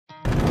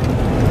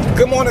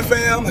Good morning,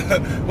 fam.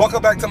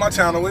 Welcome back to my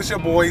channel. It's your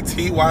boy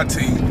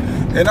TYT,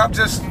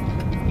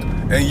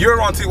 and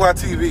you're on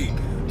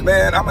TYTV.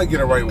 Man, I'm gonna get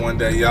it right one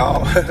day,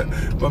 y'all.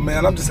 But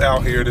man, I'm just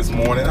out here this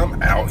morning.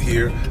 I'm out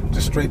here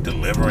just straight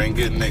delivering,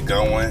 getting it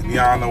going.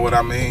 Y'all know what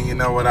I mean. You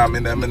know what I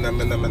mean.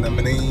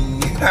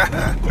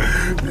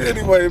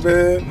 Anyway,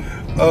 man,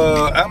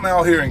 I'm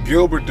out here in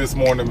Gilbert this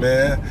morning,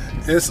 man.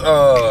 It's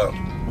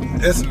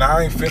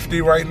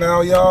 9:50 right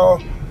now,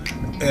 y'all,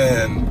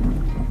 and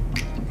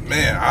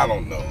man, I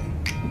don't know,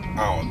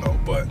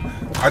 but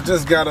I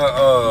just got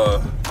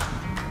a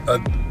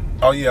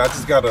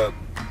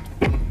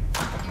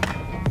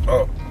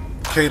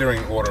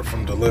catering order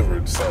from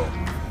Delivered, so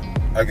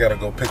I gotta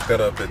go pick that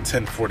up at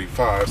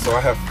 10:45. So I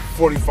have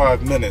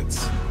 45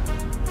 minutes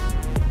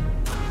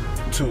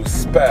to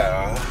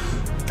spare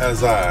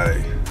as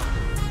I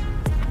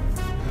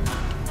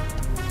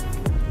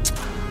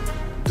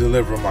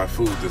deliver my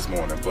food this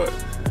morning. But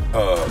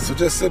so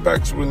just sit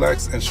back,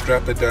 relax, and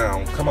strap it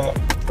down. Come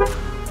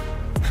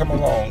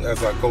along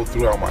as I go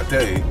throughout my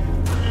day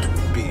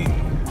being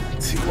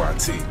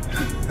TYT.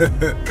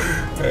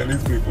 Man,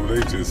 these people,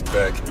 they just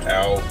back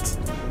out.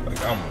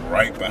 Like I'm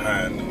right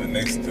behind them and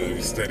they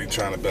still steady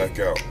trying to back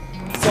out.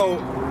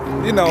 So,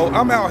 you know,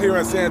 I'm out here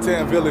in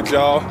Santan Village,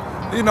 y'all.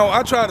 You know,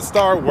 I try to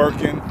start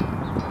working.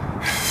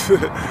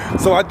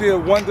 So I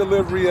did one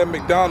delivery at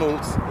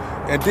McDonald's,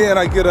 and then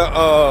I get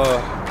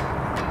a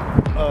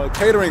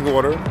catering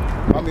order.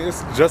 I mean,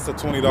 it's just a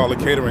 $20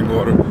 catering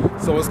order,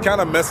 so it's kind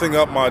of messing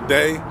up my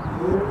day,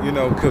 you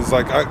know, because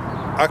like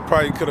I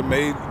probably could have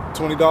made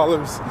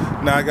 $20.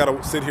 Now I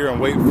gotta sit here and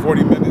wait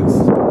 40 minutes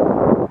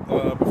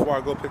before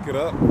I go pick it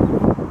up.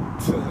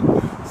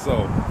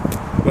 So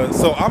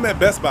I'm at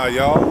Best Buy,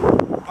 y'all.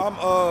 I'm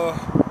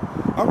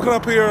coming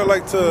up here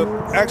like to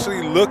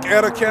actually look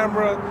at a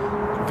camera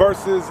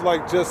versus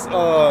like just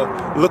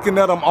looking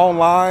at them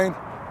online.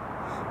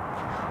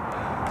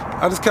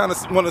 I just kind of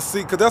want to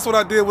see, because that's what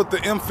I did with the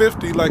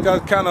M50. Like I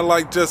kind of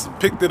like just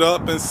picked it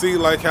up and see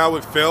like how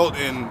it felt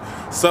and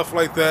stuff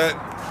like that.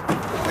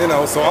 You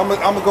know, so I'm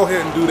gonna go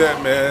ahead and do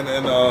that, man,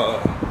 and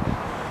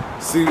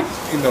see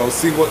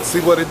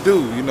what it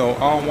do. You know,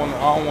 I don't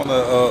want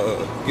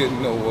to get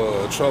in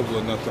no trouble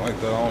or nothing like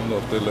that. I don't know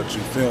if they let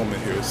you film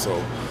in here,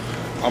 so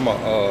I'm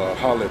gonna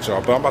holler at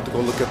y'all. But I'm about to go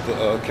look at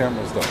the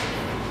cameras though.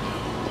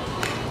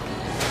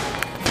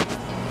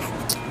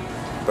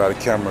 By the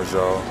cameras,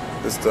 y'all.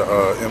 It's the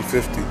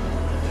M50.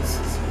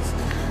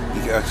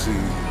 You can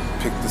actually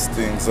pick these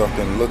things up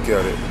and look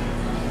at it.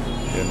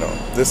 You know,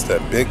 this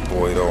that big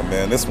boy though,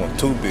 man. This one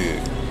too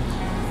big.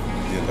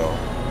 You know,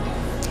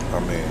 I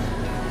mean,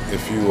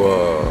 if you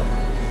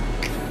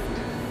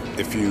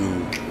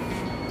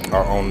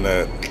are on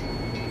that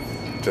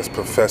just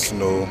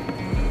professional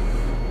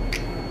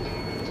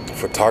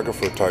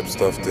photographer type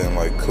stuff, then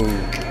like cool.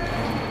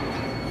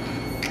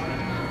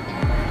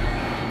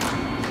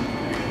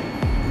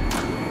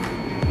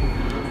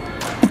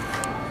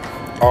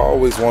 I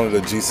always wanted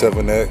a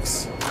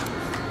G7X,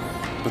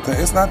 but then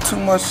it's not too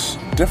much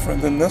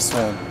different than this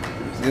one,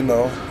 you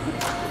know.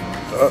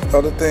 The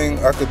other thing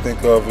I could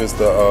think of is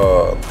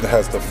it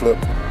has the flip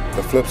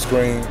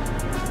screen.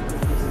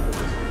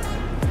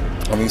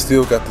 I mean, you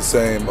still got the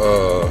same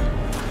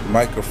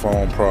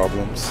microphone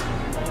problems,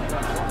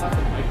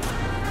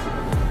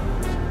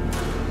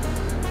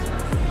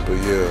 but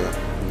yeah,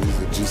 these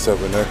are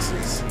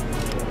G7Xs.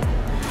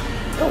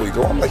 There we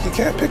go. I'm like, you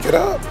can't pick it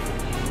up.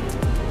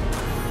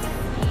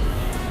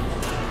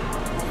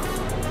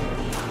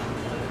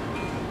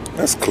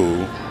 That's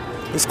cool.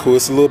 It's cool.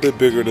 It's a little bit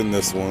bigger than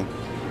this one,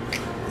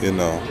 you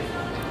know.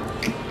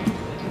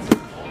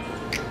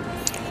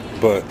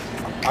 But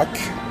I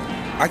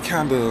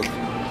kind of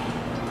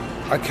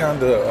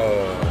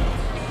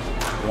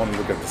want to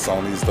look at the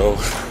Sonys though,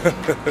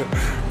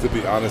 to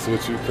be honest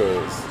with you,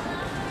 because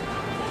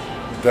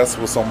that's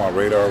what's on my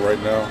radar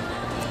right now.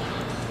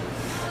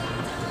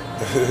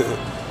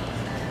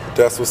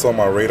 That's what's on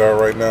my radar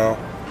right now.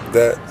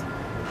 That.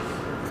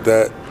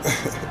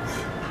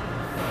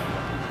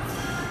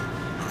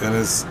 And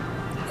it's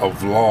a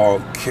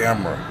vlog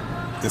camera.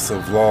 It's a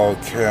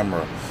vlog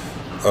camera.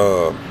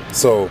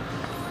 So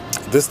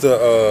this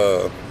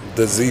the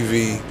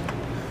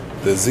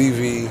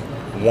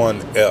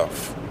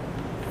ZV-1F,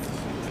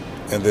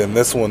 and then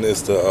this one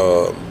is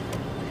the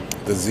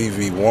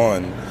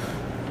ZV-1.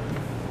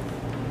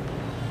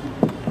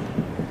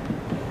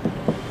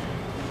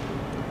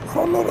 I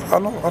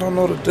don't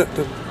know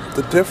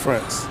the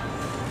difference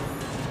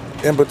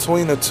in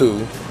between the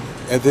two.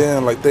 And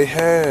then like they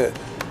had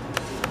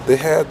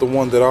the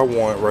one that I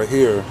want right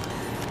here,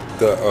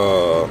 the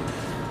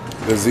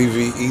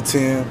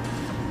ZV-E10,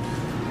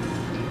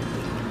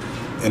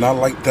 and I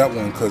like that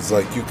one because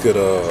like you could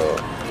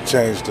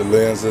change the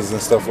lenses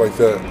and stuff like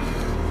that.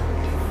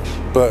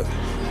 But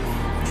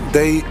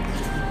they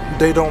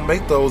don't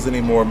make those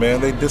anymore, man.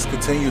 They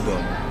discontinued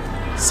them.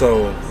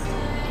 So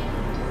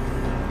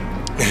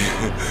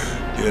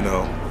you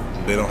know,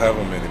 they don't have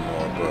them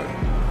anymore. But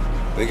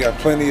they got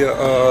plenty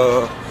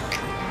of.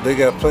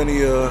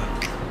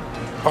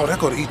 Oh, there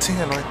go the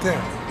E10 right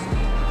there.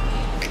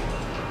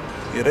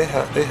 Yeah, they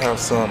have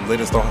some. They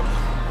just don't.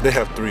 They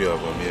have 3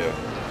 of them. Yeah,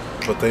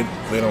 but they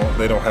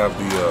don't have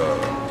the.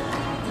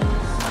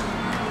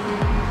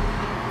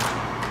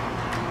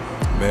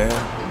 Man,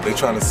 they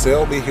trying to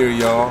sell me here,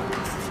 y'all.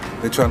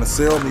 They trying to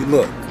sell me.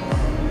 Look,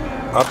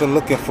 I've been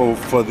looking for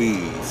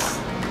these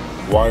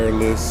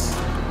wireless,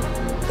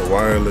 the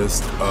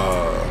wireless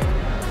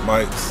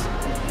mics.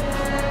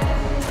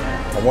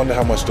 I wonder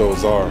how much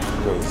those are,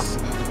 because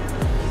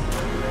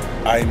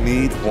I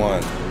need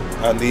one.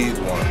 I need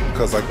one,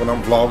 because like when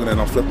I'm vlogging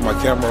and I'm flipping my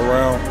camera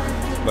around,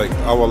 like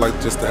I would like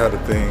just to have the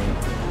thing,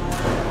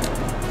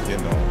 you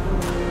know,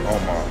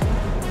 on my.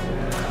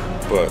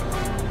 But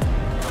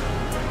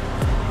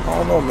I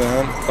don't know,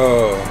 man.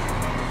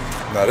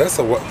 Now that's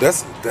a wide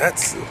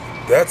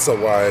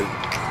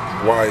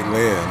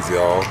lens,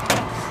 y'all.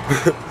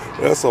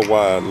 That's a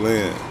wide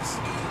lens.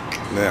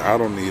 Man, I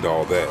don't need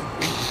all that.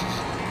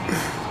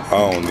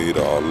 I don't need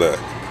all that.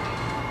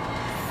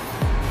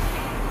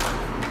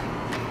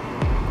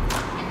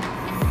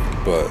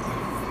 But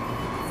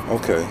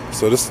okay,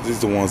 so these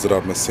are the ones that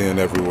I've been seeing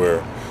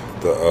everywhere.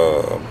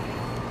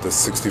 The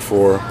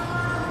 64.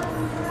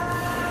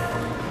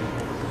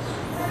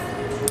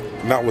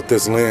 Not with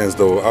this lens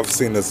though. I've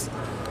seen this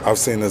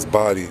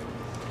body,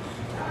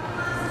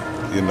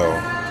 you know,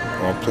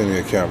 on plenty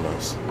of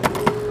cameras.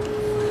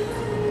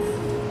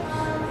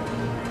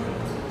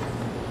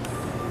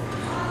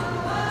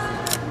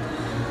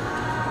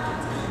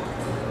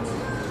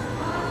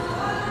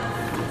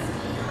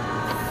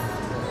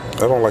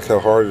 I don't like how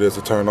hard it is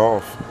to turn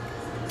off.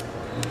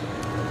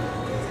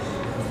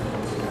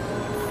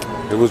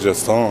 It was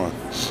just on.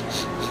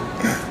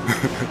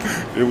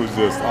 It was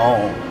just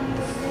on.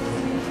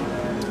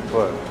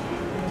 But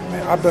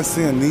man, I've been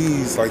seeing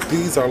these. Like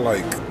these are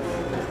like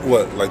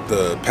what? Like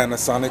the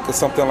Panasonic or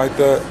something like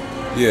that?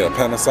 Yeah,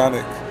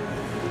 Panasonic.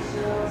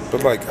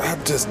 But like I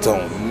just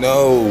don't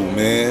know,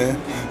 man.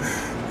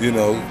 You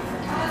know,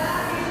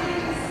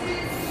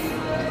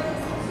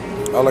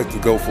 I like to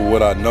go for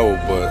what I know,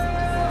 but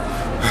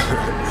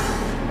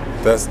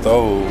that's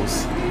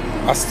those.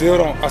 I still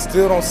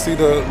don't see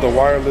the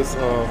wireless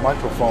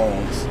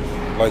microphones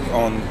like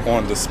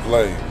on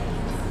display,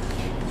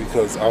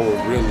 because I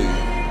would really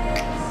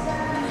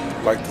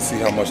like to see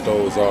how much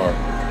those are.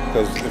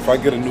 Because if I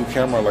get a new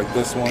camera like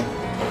this one,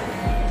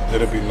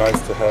 it'd be nice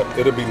to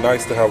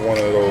have one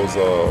of those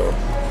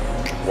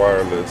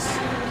wireless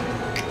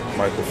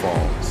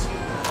microphones.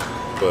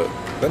 But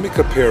let me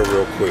compare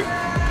real quick.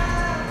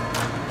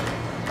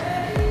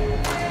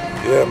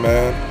 Yeah,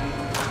 man,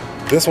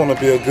 this one would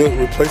be a good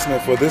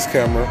replacement for this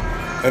camera,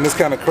 and it's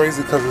kind of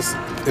crazy because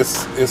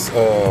it's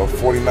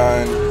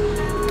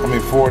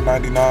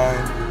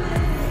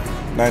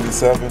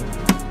 $499.97.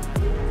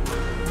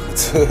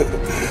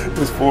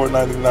 It's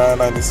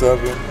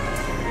 $499.97,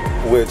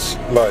 which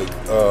like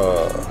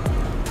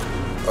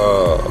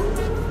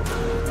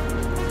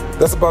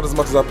that's about as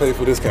much as I paid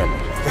for this camera,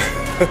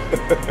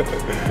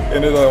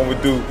 and it only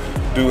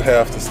do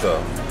half the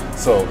stuff.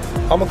 So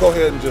I'm gonna go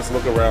ahead and just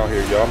look around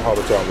here, y'all. I'm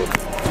holler y'all look.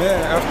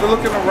 Man, after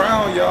looking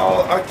around,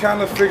 y'all, I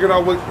kind of figured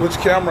out which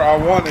camera I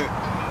wanted,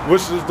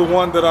 which is the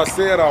one that I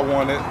said I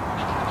wanted.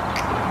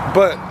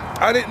 But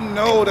I didn't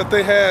know that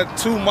they had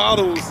 2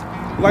 models,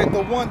 like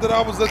the one that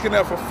I was looking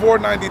at for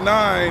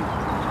 $499.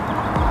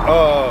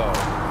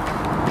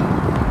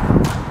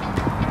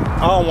 I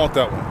don't want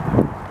that one.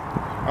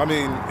 I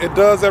mean, it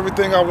does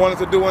everything I wanted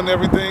to do and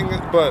everything,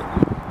 but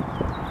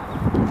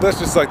that's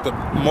just like the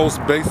most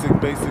basic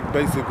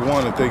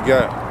one that they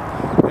got.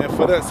 And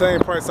for that same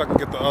price, I can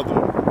get the other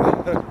one.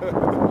 You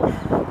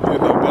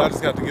know, but I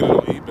just have to get it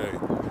on eBay.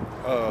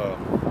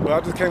 But I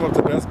just came up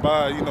to Best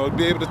Buy, you know, to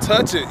be able to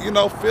touch it, you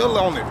know, feel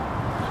on it.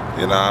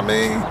 You know what I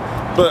mean?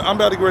 But I'm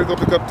about to get ready to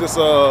go pick up this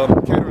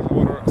catering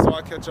order, so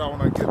I'll catch y'all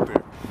when I get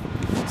there.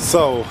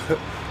 So,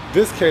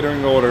 this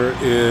catering order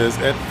is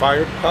at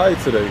Fired Pie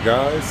today,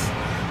 guys.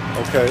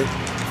 Okay.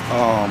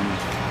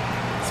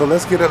 So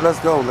let's get it. Let's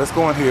go. Let's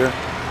go in here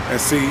and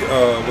see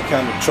what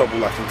kind of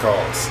trouble I can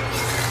cause.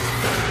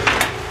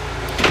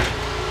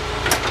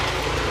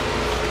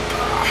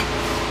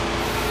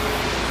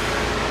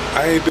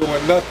 I ain't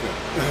doing nothing.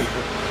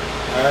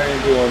 I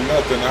ain't doing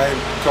nothing. I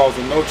ain't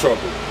causing no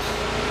trouble.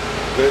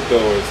 That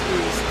door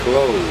is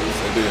closed,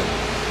 and then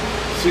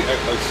she act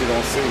like she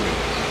don't see me.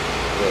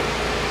 But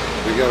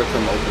they gotta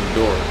come open the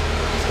door.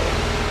 So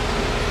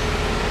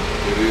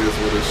it is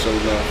what it show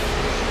enough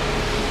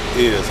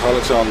is.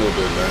 Holla at y'all a little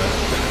bit, man.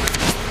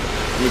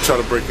 Let me try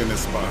to break in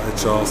this spot.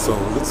 Alright, y'all, so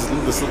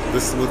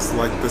this looks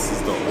like this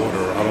is the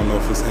order. I don't know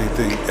if it's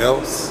anything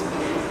else,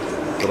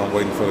 but I'm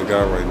waiting for the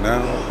guy right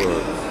now.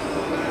 But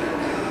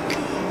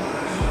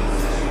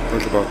I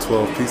think about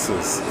 12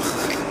 pieces.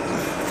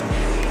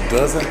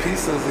 Dozen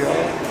pieces,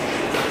 y'all.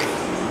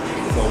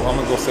 So I'm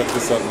gonna go set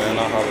this up, man.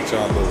 I'll holler at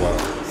y'all in a little while.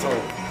 So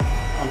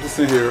I'm just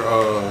in here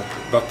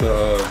about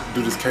to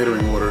do this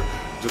catering order.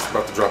 Just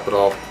about to drop it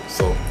off.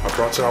 So I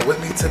brought y'all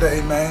with me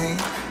today, man.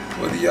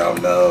 What do y'all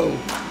know?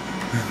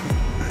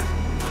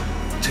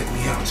 Check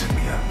me out,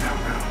 now.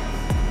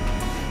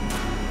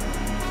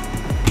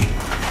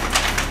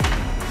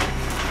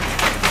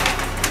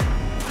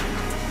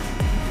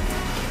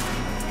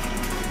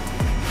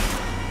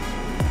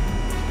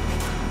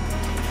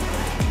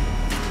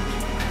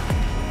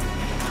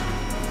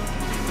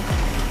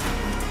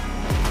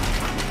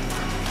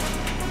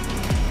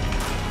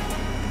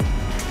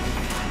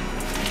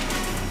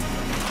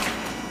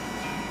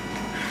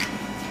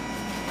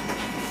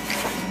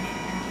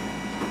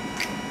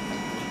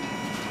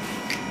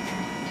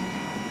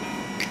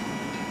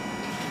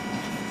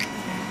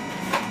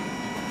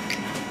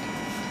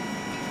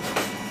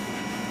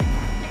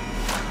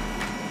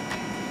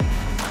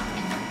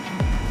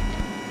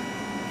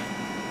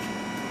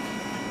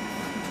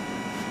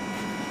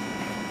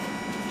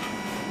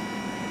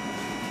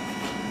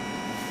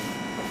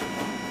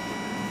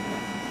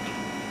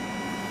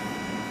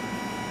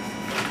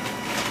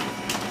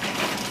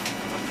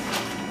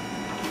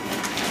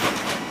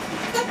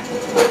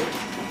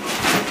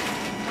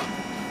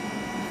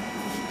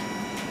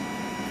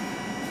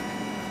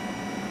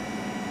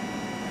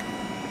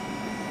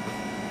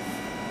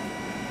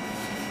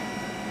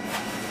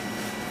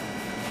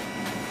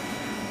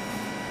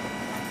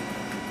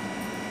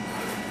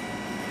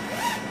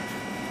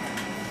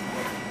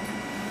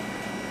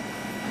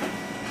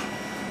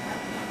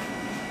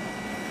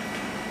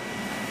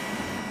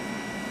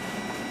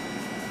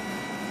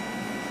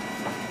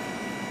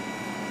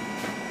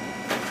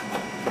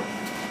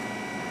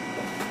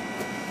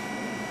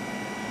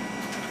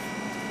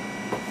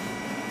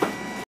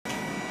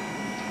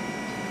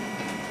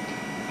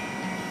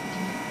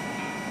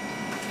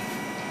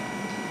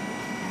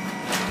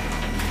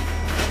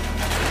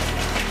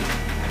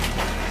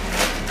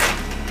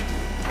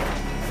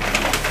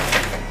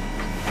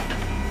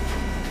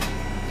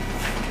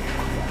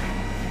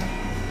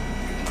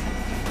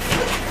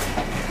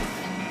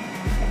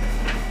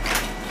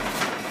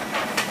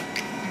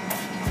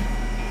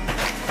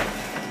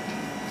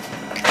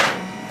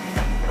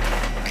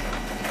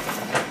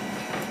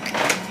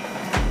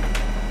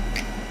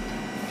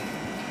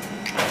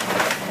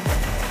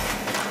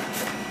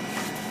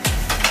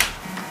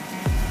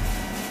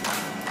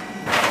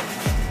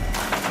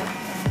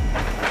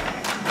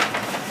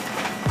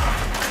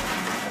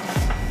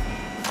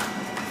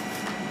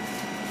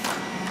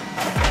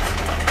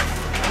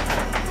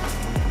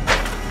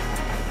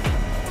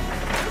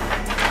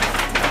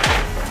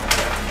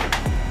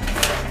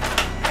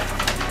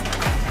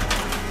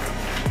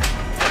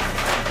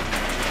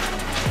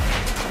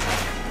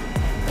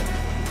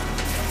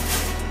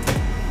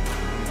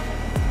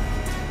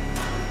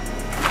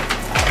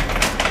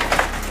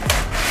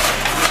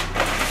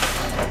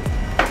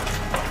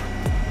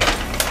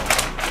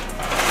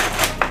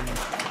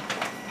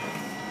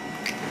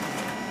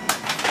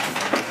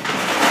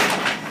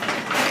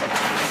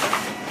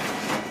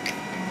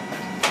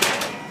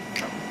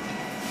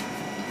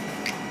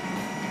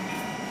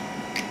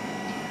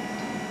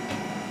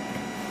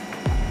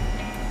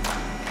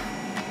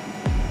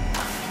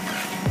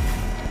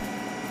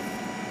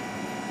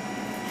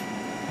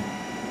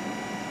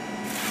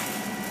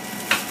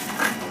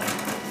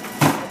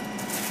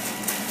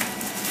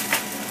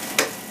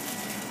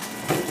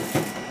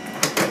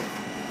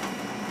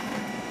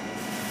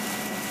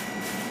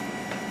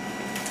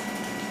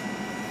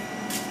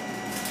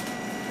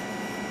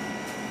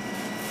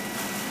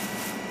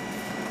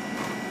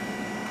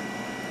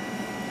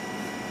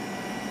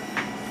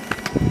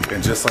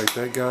 And just like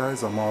that,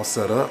 guys, I'm all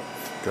set up.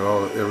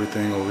 Got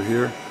everything over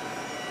here.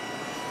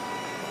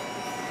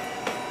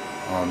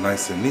 All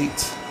nice and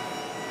neat.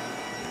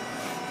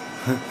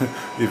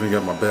 Even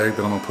got my bag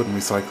that I'm gonna put in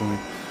recycling.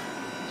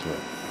 But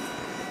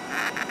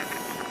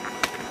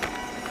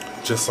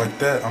just like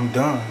that, I'm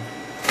done.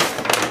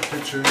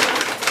 Picture.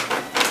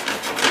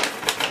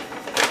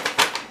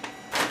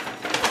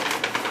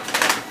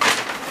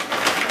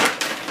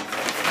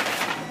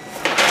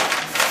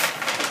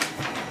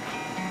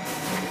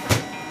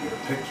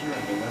 Picture,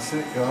 and then that's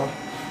it, y'all.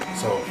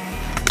 So,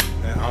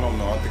 and I don't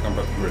know, I think I'm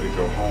about to be ready to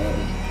go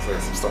home. So I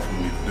got some stuff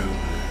I need to do.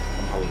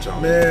 I'm holler at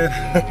y'all. Man,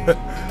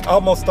 I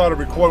almost started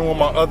recording with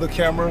my other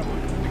camera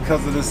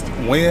because of this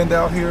wind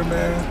out here,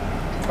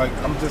 man. Like,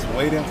 I'm just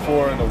waiting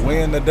for the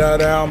wind to die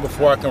down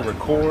before I can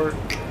record.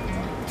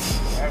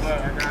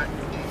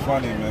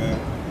 Funny, man.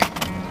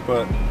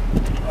 But,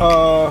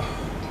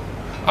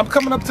 I'm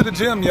coming up to the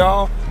gym,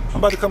 y'all. I'm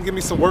about to come get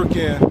me some work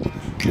in,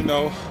 you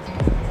know.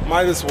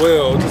 Might as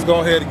well just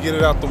go ahead and get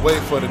it out the way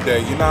for the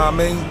day, you know what I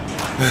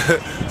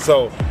mean?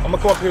 So I'm gonna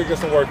come up here and get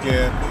some work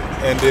in,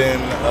 and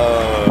then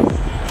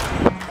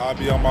I'll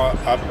be on my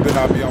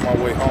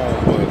way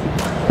home. But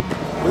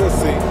we'll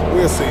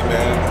see,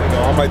 man. You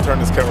know, I might turn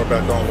this camera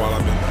back on while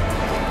I'm in.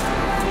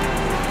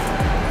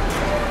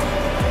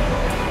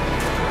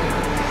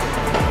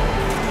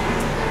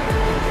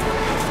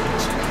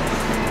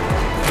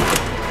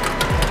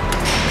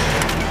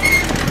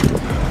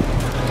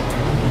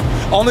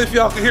 Only if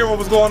y'all can hear what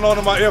was going on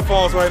in my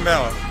earphones right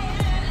now.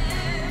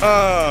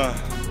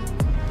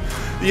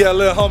 Yeah,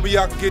 little homie,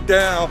 y'all can get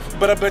down,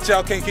 but I bet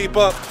y'all can't keep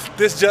up.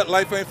 This jet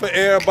life ain't for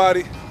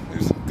everybody.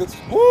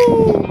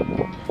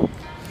 Woo!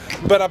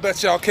 But I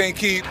bet y'all can't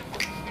keep.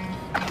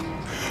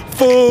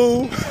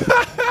 Fool!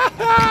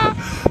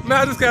 Man,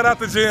 I just got out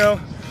the gym,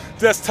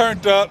 just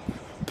turned up,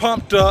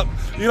 pumped up,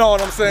 you know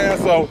what I'm saying?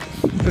 So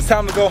it's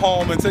time to go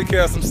home and take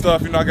care of some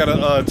stuff. You know, I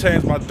gotta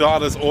change my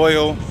daughter's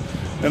oil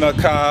in her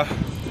car.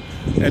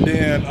 And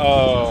then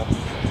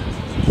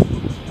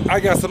I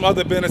got some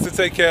other business to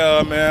take care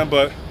of, man.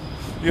 But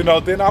you know,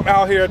 then I'm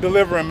out here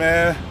delivering,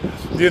 man.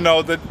 You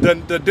know, the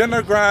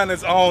dinner grind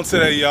is on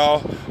today,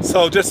 y'all.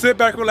 So just sit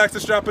back, relax,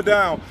 and strap it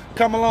down.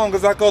 Come along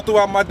as I go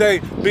throughout my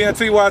day being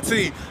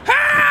TYT.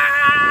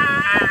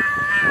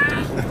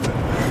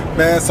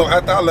 Man, so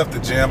after I left the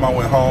gym, I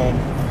went home.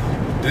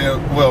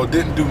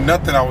 Didn't do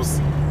nothing I was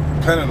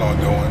planning on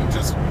doing.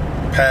 Just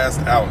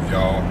passed out,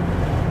 y'all.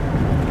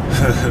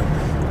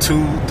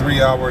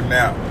 2-3 hour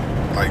nap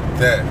like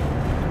that,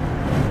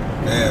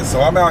 man. So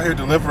I'm out here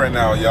delivering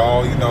now,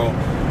 y'all. You know,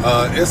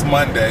 it's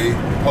Monday,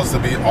 supposed to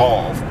be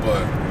off,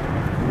 but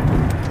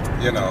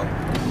you know,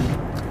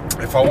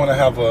 if I want to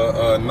have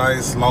a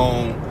nice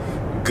long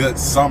good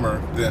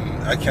summer, then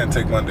I can't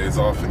take Mondays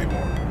off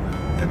anymore,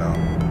 you know.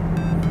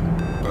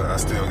 But I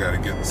still got to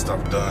get the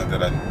stuff done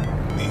that I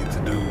need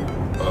to do,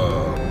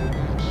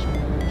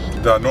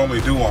 that I normally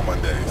do on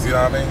Mondays, you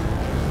know what I mean?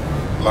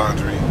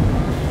 Laundry,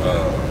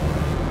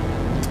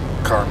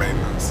 car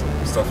maintenance,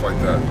 stuff like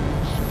that.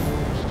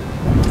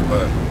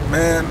 But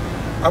man,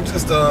 I'm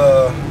just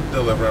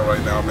delivering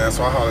right now, man.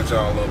 So I'll holler at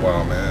y'all in a little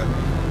while, man.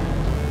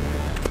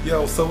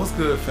 Yo, so what's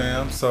good,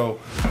 fam? So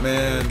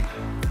man,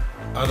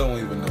 I don't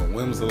even know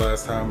when was the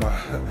last time I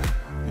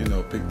you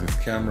know, picked this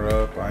camera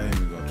up. I ain't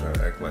even gonna try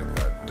to act like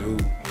I do,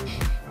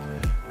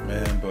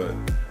 man. But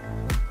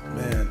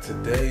man,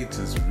 today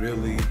just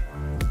really,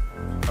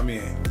 I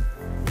mean,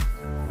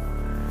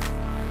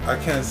 I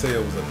can't say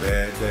it was a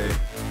bad day,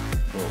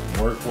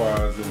 but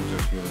work-wise, it was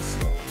just really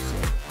slow. So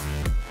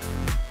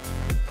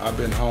I've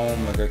been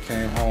home, like I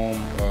came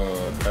home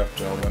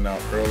after I went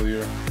out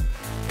earlier,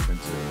 and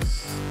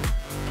just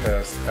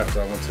passed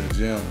after I went to the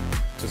gym.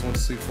 Just went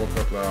to sleep for a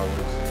couple of hours,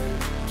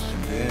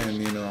 and then,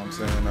 you know what I'm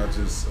saying, I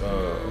just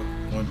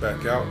went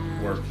back out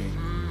working,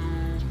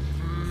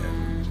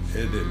 and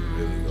it didn't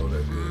really go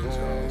that good,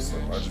 y'all. So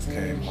I just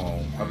came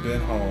home. I've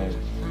been home.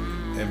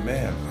 And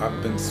man,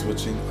 I've been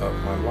switching up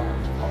my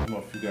life. I don't know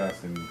if you guys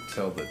can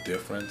tell the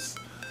difference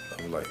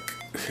of like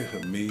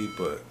me,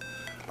 but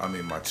I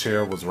mean, my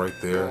chair was right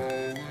there.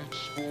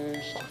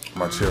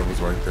 My chair was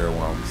right there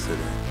while I'm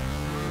sitting.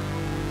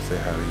 Say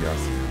hi to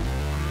Yasi.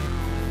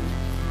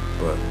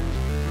 But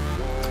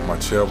my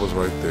chair was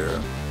right there.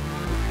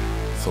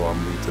 So I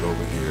moved it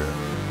over here.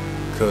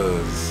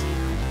 Cause,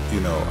 you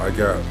know, I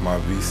got my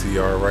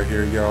VCR right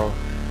here, y'all.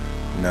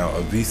 Now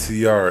a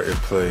VCR, it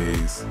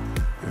plays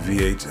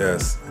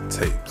VHS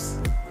tapes.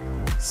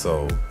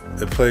 So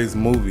it plays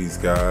movies,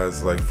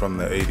 guys, like from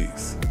the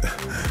 80s.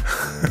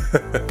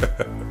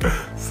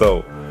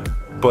 So,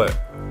 but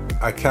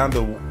I kind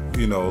of,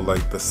 you know,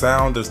 like the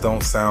sound just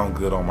don't sound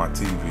good on my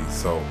TV.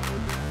 So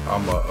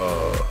I'ma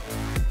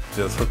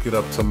just hook it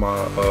up to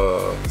my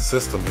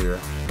system here.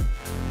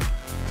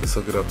 Just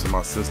hook it up to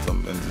my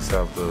system and just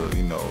have the,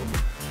 you know,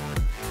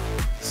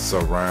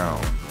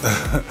 surround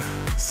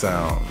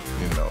sound,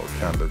 you know,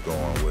 kind of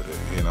going with it,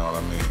 you know what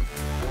I mean?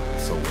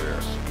 So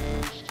where,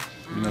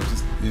 you know,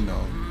 just, you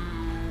know,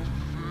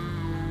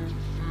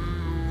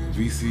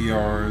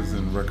 VCRs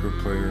and record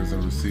players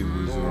and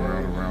receivers are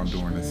out around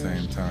during the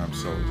same time,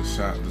 so the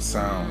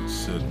sound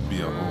should be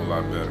a whole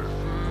lot better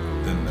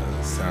than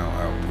the sound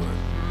output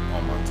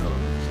on my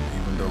television.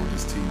 Even though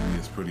this TV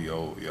is pretty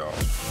old, y'all.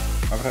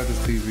 I've had this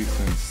TV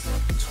since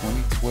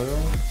 2012,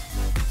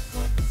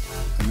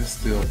 and it's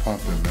still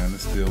pumping, man.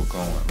 It's still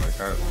going. Like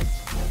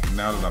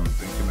now that I'm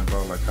thinking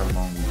about like how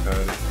long we've had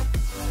it,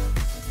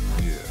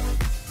 yeah.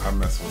 I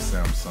mess with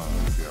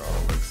Samsungs,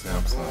 y'all. Like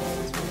Samsung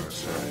is what I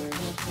say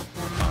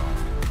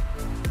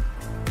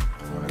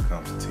when it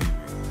comes to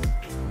TVs.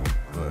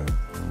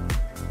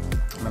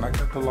 But man, I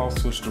got the law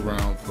switched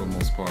around for the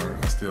most part.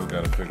 I still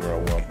got to figure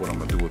out what I'm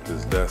gonna do with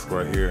this desk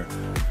right here.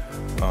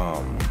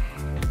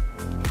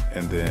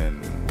 And then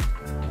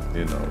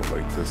you know,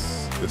 like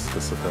this, it's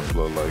just a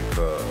couple of like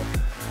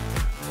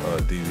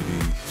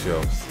DVD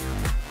shelves.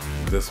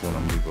 This one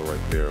I'm leaving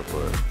right there,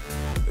 but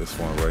this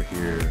one right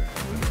here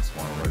and this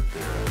one right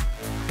there,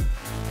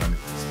 I need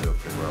to still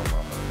figure out what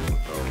I'm gonna do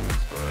with those.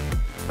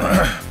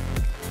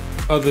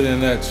 But other than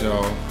that,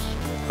 y'all,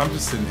 I'm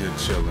just sitting here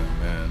chilling,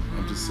 man.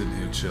 I'm just sitting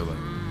here chilling.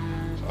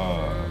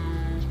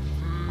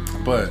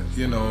 But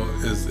you know,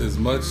 as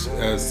much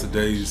as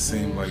today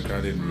seemed like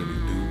I didn't really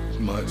do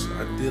much,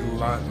 I did a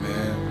lot,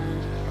 man.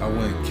 I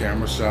went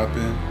camera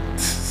shopping.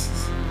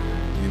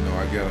 You know,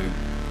 I got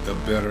a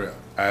better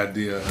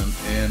idea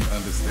and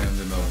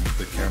understanding of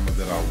the camera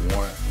that I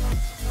want.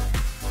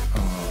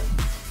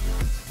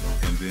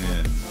 And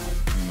then,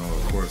 you know,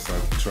 of course, I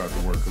tried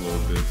to work a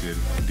little bit,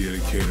 did a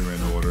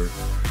catering order.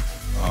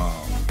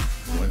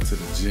 Went to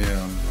the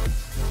gym,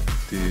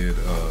 did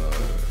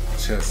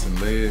chest and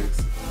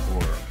legs,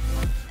 or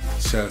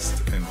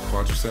chest and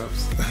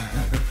quadriceps.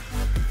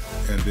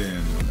 And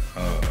then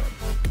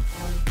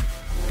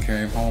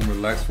came home,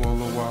 relaxed for a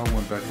little while,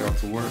 went back out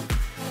to work,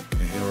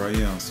 and here I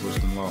am,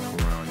 switching off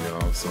around,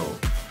 y'all. So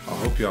I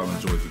hope y'all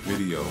enjoyed the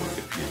video.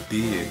 If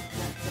you did,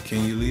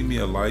 can you leave me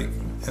a like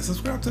and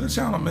subscribe to the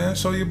channel, man?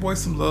 Show your boy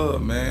some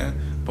love, man.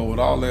 But with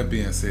all that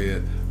being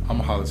said, I'm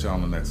gonna holler at y'all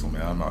on the next one,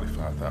 man. I'm Naughty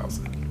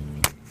 5000.